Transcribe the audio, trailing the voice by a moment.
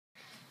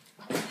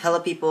Hello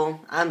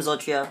people, I'm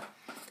Zoltria,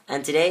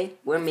 and today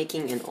we're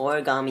making an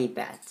origami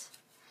bat.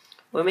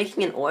 We're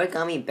making an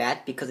origami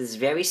bat because it's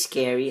very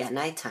scary at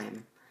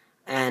nighttime,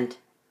 and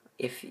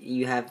if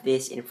you have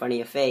this in front of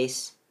your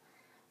face,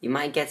 you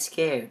might get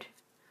scared,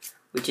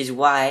 which is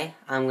why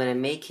I'm gonna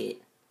make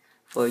it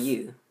for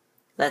you.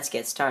 Let's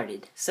get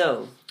started.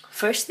 So,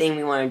 first thing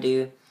we want to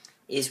do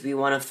is we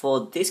want to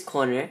fold this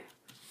corner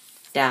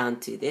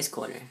down to this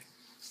corner.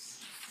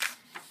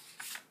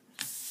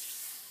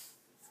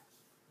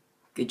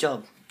 Good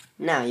job.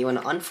 Now you want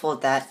to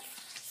unfold that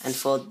and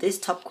fold this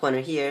top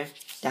corner here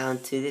down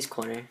to this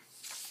corner.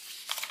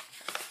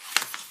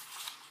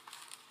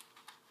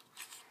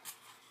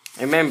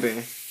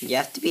 Remember, you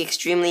have to be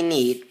extremely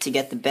neat to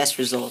get the best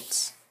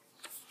results.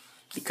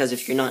 Because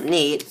if you're not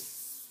neat,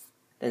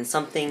 then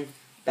something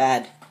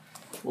bad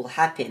will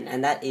happen,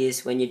 and that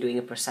is when you're doing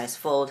a precise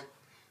fold,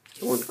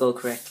 it won't go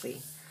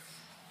correctly.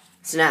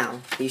 So now,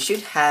 you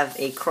should have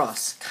a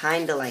cross,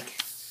 kinda like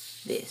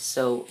this.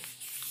 So,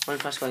 one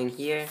cross going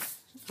here,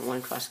 and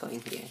one cross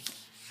going here.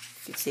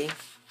 You can see?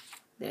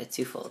 There are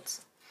two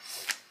folds.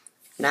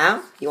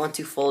 Now, you want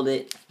to fold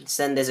it,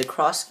 so then there's a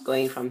cross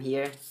going from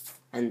here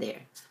and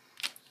there.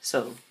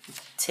 So,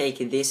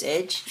 take this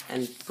edge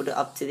and put it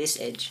up to this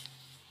edge.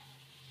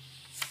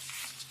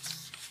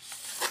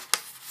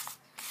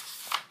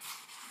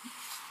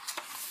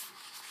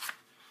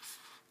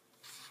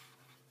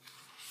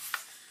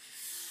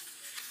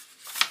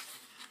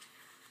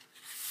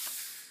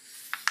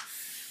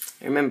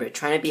 Remember,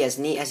 trying to be as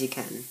neat as you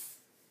can.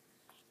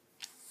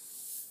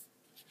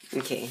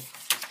 Okay.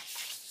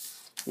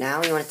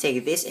 Now you want to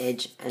take this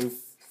edge and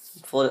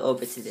fold it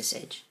over to this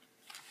edge.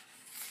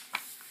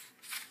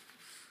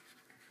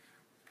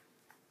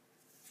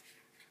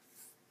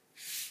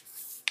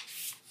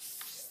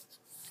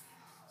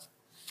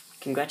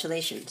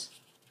 Congratulations.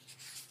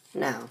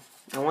 Now,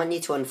 I want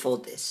you to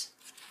unfold this.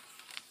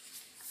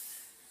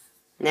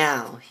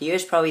 Now,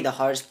 here's probably the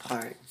hardest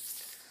part.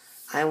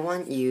 I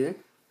want you,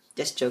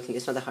 just joking,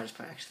 it's not the hardest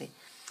part actually.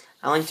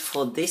 I want you to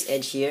fold this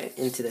edge here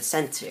into the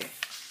center.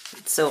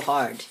 It's so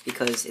hard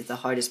because it's the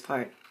hardest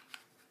part.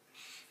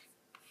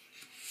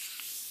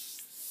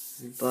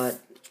 But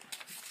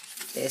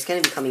it's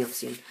going to be coming up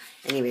soon.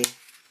 Anyway,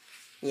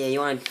 yeah, you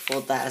want to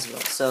fold that as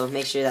well. So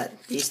make sure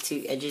that these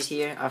two edges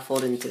here are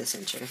folded into the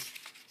center.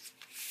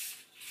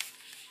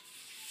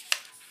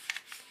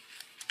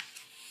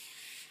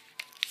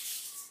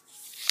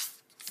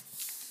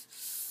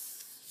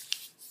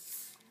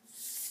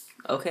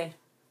 Okay.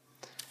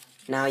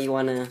 Now you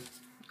want to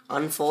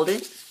unfold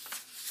it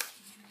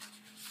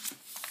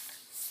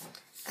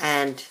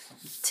and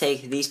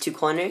take these two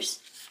corners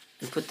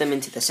and put them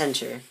into the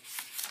center.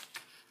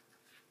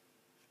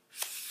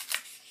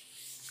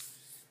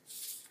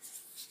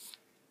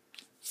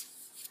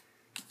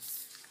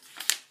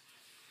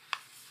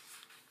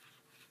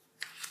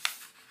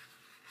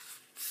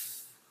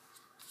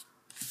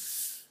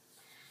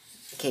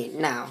 Okay,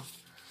 now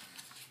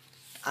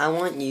I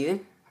want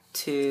you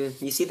to,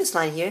 you see this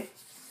line here?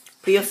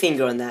 Put your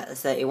finger on that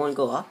so that it won't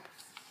go up.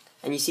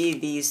 And you see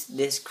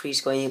this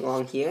crease going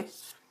along here?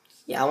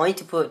 Yeah, I want you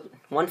to put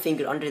one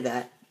finger under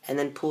that and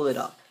then pull it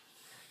up.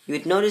 You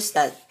would notice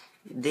that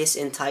this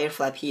entire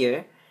flap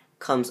here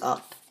comes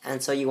up,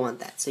 and so you want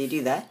that. So you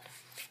do that,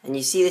 and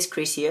you see this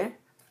crease here?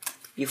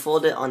 You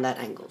fold it on that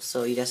angle.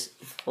 So you just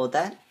fold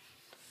that,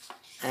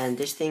 and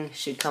this thing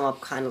should come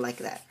up kind of like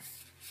that.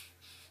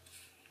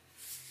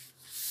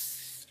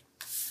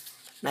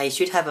 Now you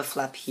should have a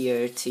flap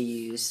here to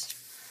use.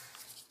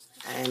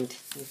 And,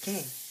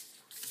 okay.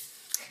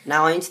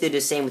 Now I need to do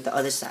the same with the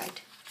other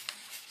side.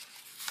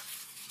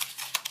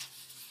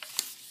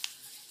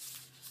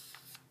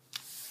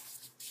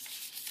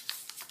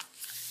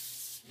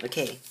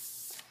 Okay.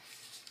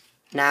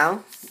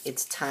 Now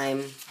it's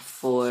time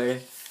for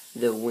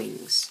the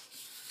wings.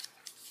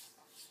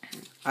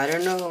 I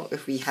don't know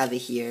if we have it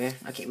here.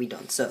 Okay, we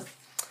don't. So,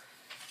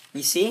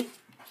 you see,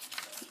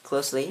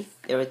 closely,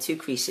 there are two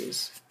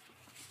creases.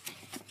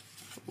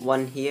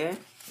 One here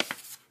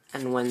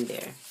and one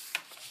there.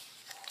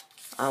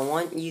 I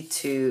want you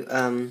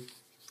to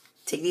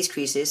take these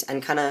creases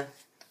and kind of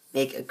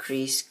make a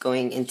crease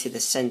going into the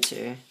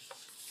center.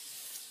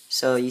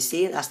 So you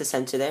see, that's the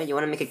center there. You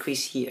want to make a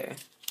crease here.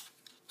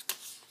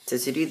 So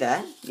to do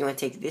that, you want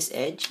to take this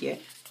edge here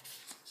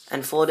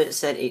and fold it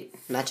so that it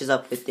matches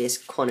up with this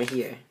corner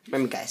here.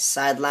 Remember guys,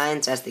 side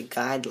lines as the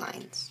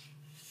guidelines.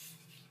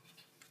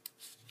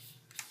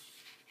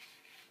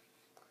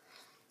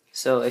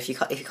 So if you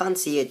can't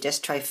see it,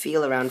 just try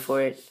feel around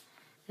for it.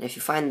 And if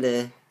you find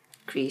the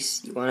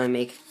crease, you want to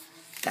make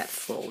that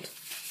fold.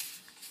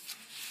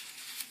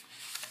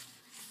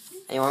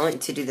 And you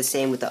want to do the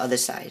same with the other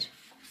side.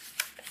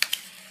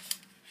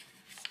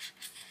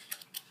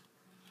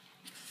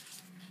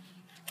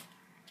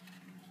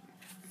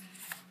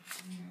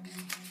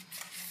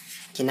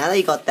 Okay, now that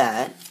you got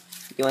that,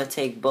 you want to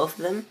take both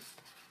of them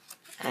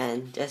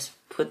and just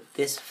put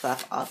this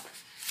flap up.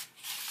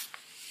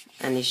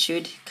 And it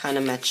should kind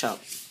of match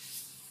up.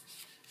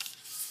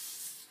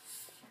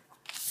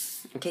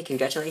 Okay,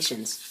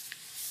 congratulations.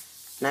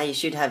 Now you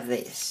should have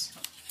this.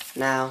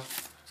 Now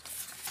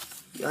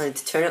you want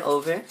to turn it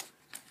over,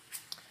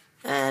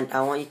 and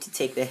I want you to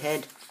take the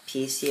head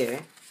piece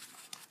here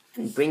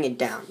and bring it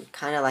down,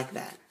 kind of like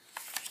that.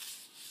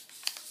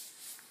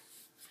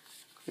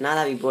 Now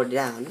that we brought it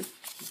down,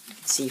 you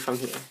can see from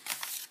here.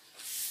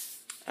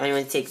 And you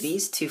want to take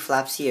these two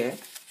flaps here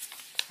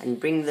and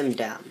bring them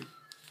down.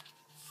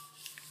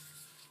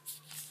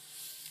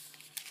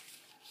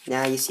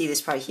 Now you see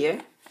this part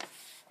here?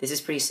 This is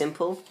pretty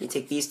simple. You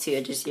take these two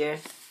edges here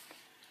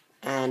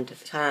and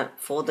kind of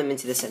fold them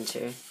into the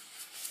center.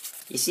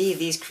 You see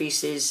these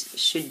creases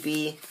should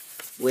be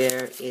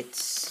where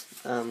it's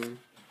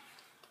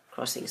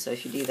crossing. So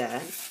if you do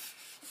that,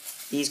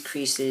 these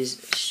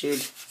creases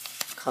should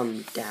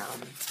come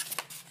down.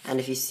 And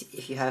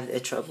if you have a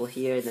trouble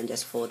here, then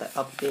just fold that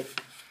up a bit.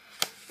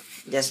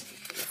 Just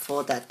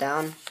fold that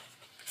down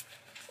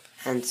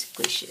and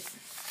squish it.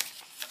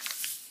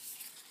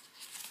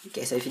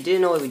 Okay, so if you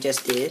didn't know what we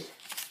just did,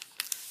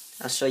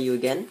 I'll show you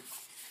again.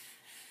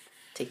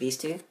 Take these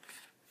two,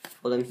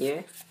 fold them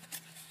here,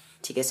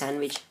 take a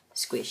sandwich,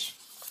 squish.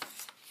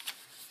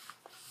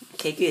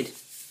 Okay, good.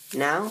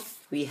 Now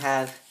we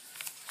have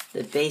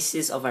the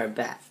bases of our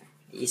bat.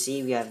 You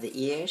see, we have the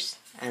ears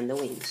and the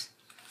wings.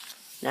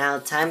 Now,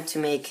 time to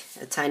make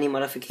a tiny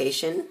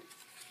modification,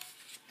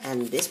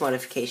 and this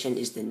modification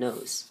is the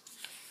nose.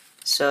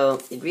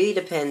 So it really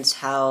depends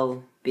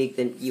how big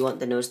you want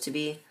the nose to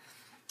be.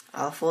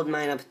 I'll fold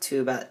mine up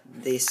to about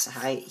this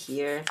height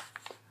here,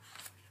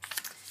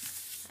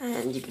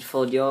 and you can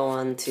fold your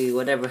one to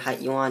whatever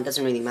height you want,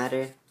 doesn't really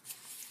matter.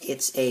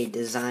 It's a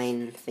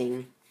design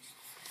thing.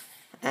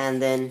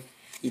 And then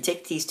you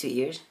take these two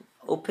ears,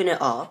 open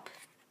it up,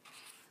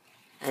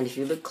 and if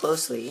you look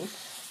closely,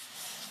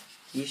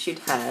 you should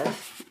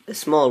have a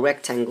small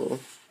rectangle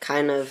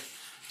kind of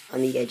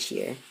on the edge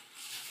here.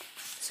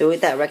 So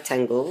with that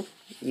rectangle,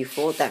 you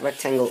fold that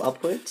rectangle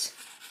upwards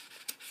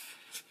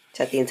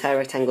so that the entire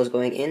rectangle is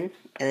going in,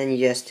 and then you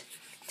just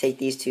take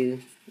these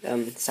two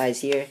sides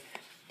here,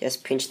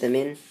 just pinch them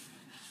in.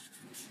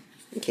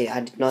 Okay, I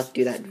did not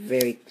do that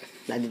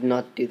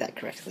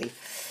correctly.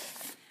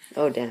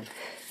 Oh damn.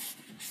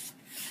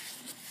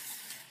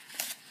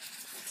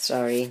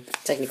 Sorry,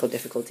 technical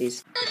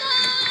difficulties.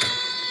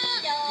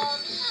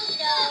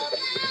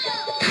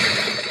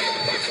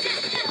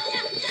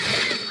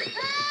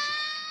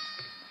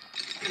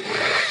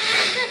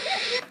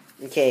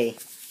 Okay,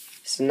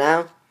 so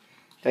now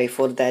that we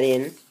folded that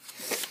in,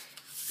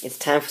 it's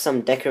time for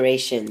some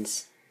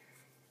decorations.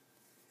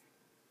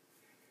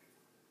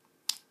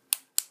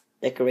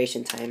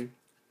 Decoration time.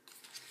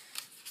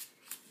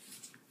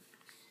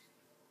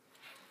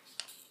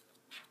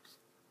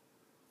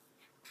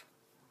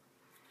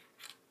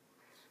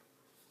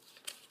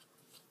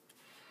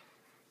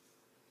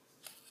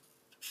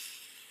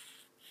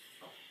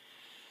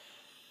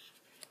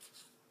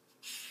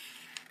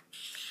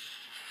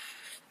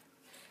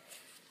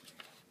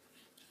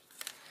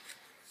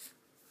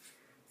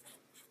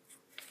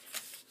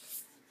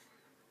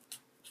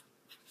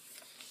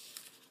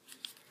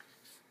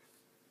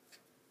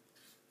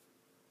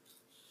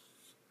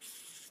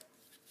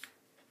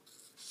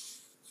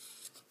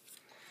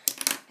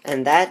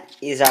 And that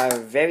is our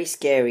very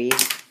scary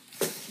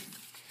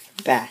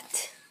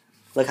bat.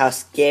 Look how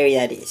scary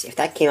that is. If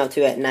that came up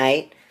to you at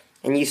night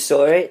and you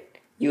saw it,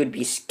 you would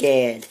be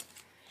scared.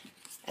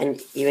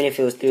 And even if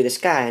it was through the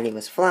sky and it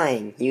was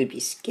flying, you'd be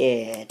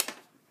scared.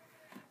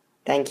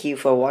 Thank you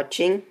for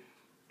watching.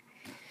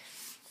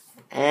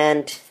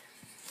 And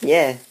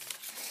yeah,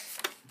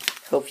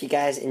 hope you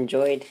guys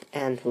enjoyed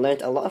and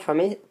learned a lot from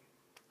it.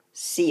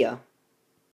 See ya.